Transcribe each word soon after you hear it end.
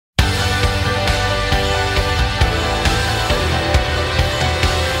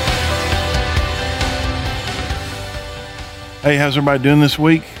Hey, how's everybody doing this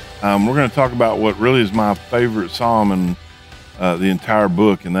week? We're going to talk about what really is my favorite psalm in the entire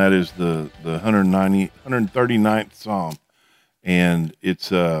book, and that is the 139th psalm. And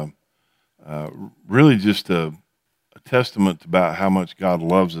it's really just a testament about how much God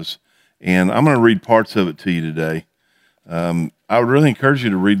loves us. And I'm going to read parts of it to you today. I would really encourage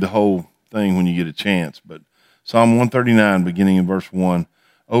you to read the whole thing when you get a chance. But Psalm 139, beginning in verse 1,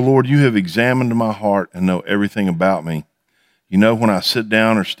 O Lord, you have examined my heart and know everything about me. You know when I sit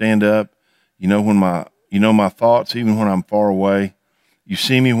down or stand up. You know my thoughts, even when I'm far away. You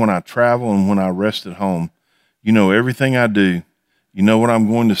see me when I travel and when I rest at home. You know everything I do. You know what I'm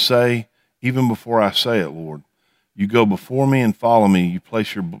going to say, even before I say it, Lord. You go before me and follow me. You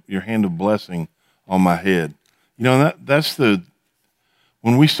place your hand of blessing on my head. You know, that's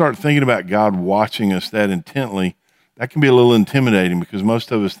when we start thinking about God watching us that intently, that can be a little intimidating because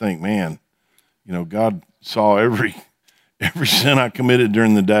most of us think, man, God saw every sin I committed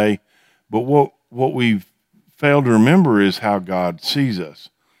during the day. But what we fail to remember is how God sees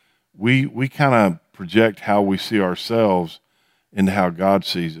us. We kind of project how we see ourselves into how God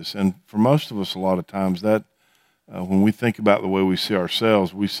sees us. And for most of us, a lot of times that when we think about the way we see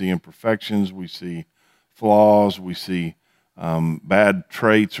ourselves, we see imperfections, we see flaws, we see bad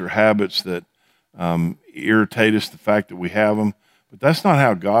traits or habits that irritate us, the fact that we have them. But that's not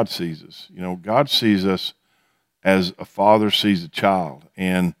how God sees us. God sees us as a father sees a child.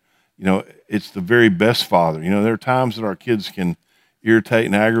 And, it's the very best father. There are times that our kids can irritate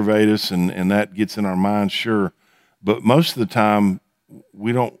and aggravate us, and that gets in our minds, sure. But most of the time,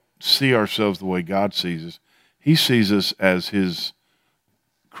 we don't see ourselves the way God sees us. He sees us as his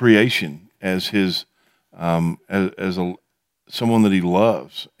creation, as his someone that he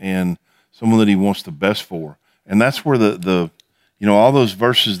loves and someone that he wants the best for. And that's where the all those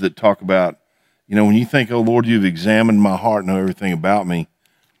verses that talk about, when you think, oh, Lord, you've examined my heart, know everything about me,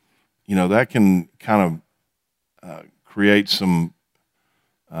 that can kind of create some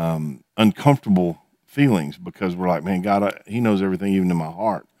uncomfortable feelings because we're like, man, God, he knows everything, even in my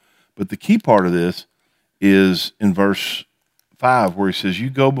heart. But the key part of this is in verse 5 where he says, you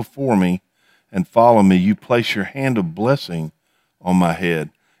go before me and follow me. You place your hand of blessing on my head.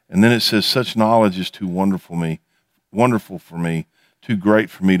 And then it says, such knowledge is too wonderful for me, too great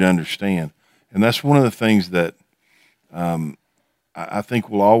for me to understand. And that's one of the things that I think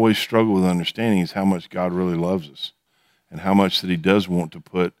we'll always struggle with understanding is how much God really loves us and how much that he does want to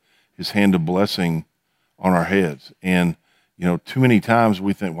put his hand of blessing on our heads. And, too many times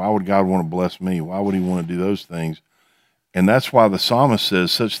we think, why would God want to bless me? Why would he want to do those things? And that's why the psalmist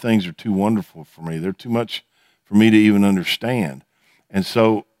says, such things are too wonderful for me. They're too much for me to even understand. And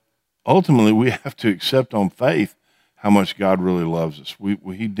so ultimately we have to accept on faith how much God really loves us.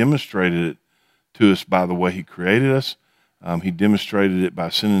 He demonstrated it to us by the way he created us. He demonstrated it by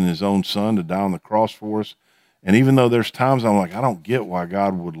sending his own son to die on the cross for us. And even though there's times I'm like, I don't get why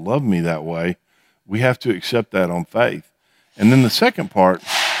God would love me that way, we have to accept that on faith. And then the second part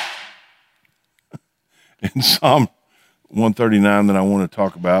in Psalm 139 that I want to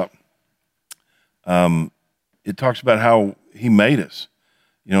talk about, it talks about how he made us.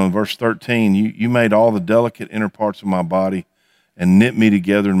 In verse 13, you made all the delicate inner parts of my body and knit me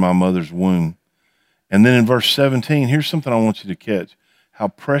together in my mother's womb. And then in verse 17, here's something I want you to catch. How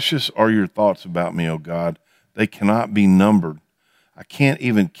precious are your thoughts about me, O God. They cannot be numbered. I can't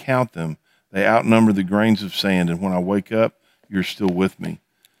even count them. They outnumber the grains of sand. And when I wake up, you're still with me.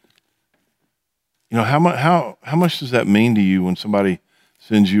 How much does that mean to you when somebody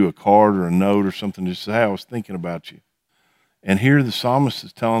sends you a card or a note or something to say, hey, I was thinking about you. And here the psalmist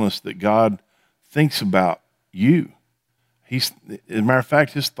is telling us that God thinks about you. As a matter of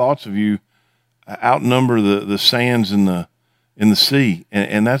fact, his thoughts of you outnumber the sands in the sea.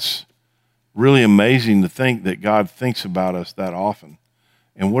 And that's really amazing to think that God thinks about us that often.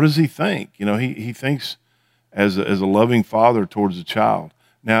 And what does he think? He thinks as a loving father towards a child.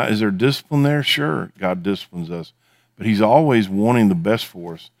 Now, is there discipline there? Sure, God disciplines us. But he's always wanting the best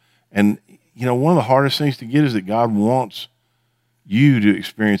for us. And, one of the hardest things to get is that God wants you to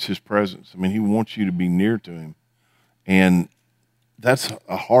experience his presence. I mean, he wants you to be near to him. And that's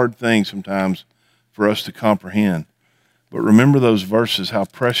a hard thing sometimes for us to comprehend. But remember those verses, how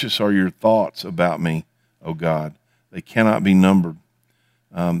precious are your thoughts about me, O God. They cannot be numbered.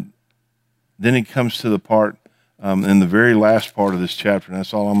 Then it comes to the part, in the very last part of this chapter, and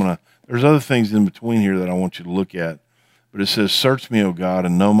that's all there's other things in between here that I want you to look at. But it says, search me, O God,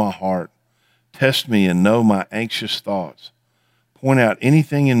 and know my heart. Test me and know my anxious thoughts. Point out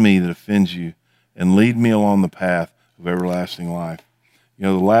anything in me that offends you and lead me along the path of everlasting life. The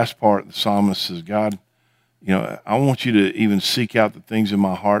last part, the psalmist says, God, I want you to even seek out the things in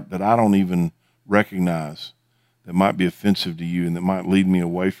my heart that I don't even recognize that might be offensive to you and that might lead me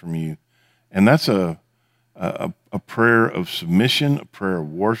away from you. And that's a prayer of submission, a prayer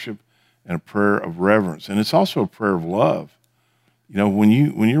of worship, and a prayer of reverence. And it's also a prayer of love. When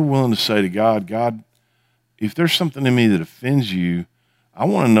you're willing to say to God, God, if there's something in me that offends you, I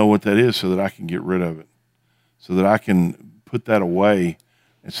want to know what that is so that I can get rid of it, so that I can put that away,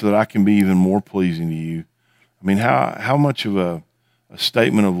 and so that I can be even more pleasing to you. I mean, how much of a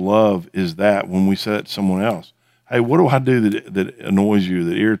statement of love is that when we say that to someone else? Hey, what do I do that annoys you,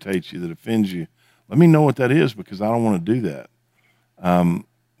 that irritates you, that offends you? Let me know what that is, because I don't want to do that.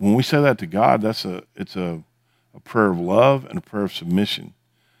 When we say that to God, it's a prayer of love and a prayer of submission.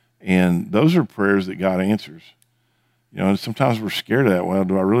 And those are prayers that God answers. And sometimes we're scared of that. Well,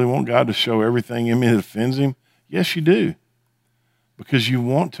 do I really want God to show everything in me that offends him? Yes, you do. Because you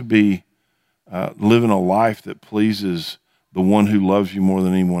want to be living a life that pleases the one who loves you more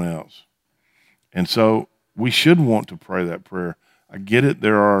than anyone else. And so we should want to pray that prayer. I get it.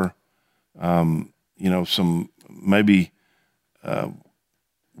 There are, some maybe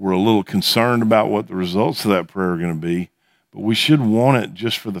we're a little concerned about what the results of that prayer are going to be, but we should want it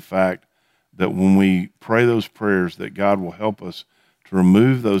just for the fact that when we pray those prayers, that God will help us to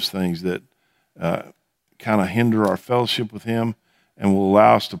remove those things that kind of hinder our fellowship with him and will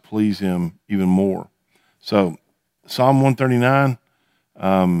allow us to please him even more. So Psalm 139,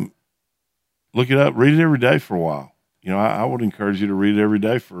 look it up, read it every day for a while. I would encourage you to read it every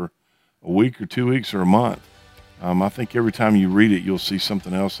day for a week or 2 weeks or a month. I think every time you read it, you'll see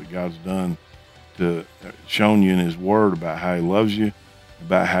something else that God's done to shown you in his word about how he loves you,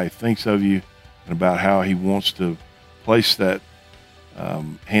 about how he thinks of you, and about how he wants to place that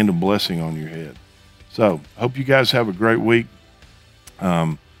hand of blessing on your head. So I hope you guys have a great week.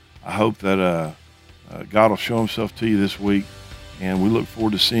 I hope that God will show himself to you this week, and we look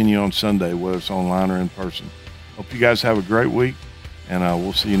forward to seeing you on Sunday, whether it's online or in person. Hope you guys have a great week, and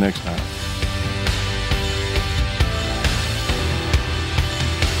we'll see you next time.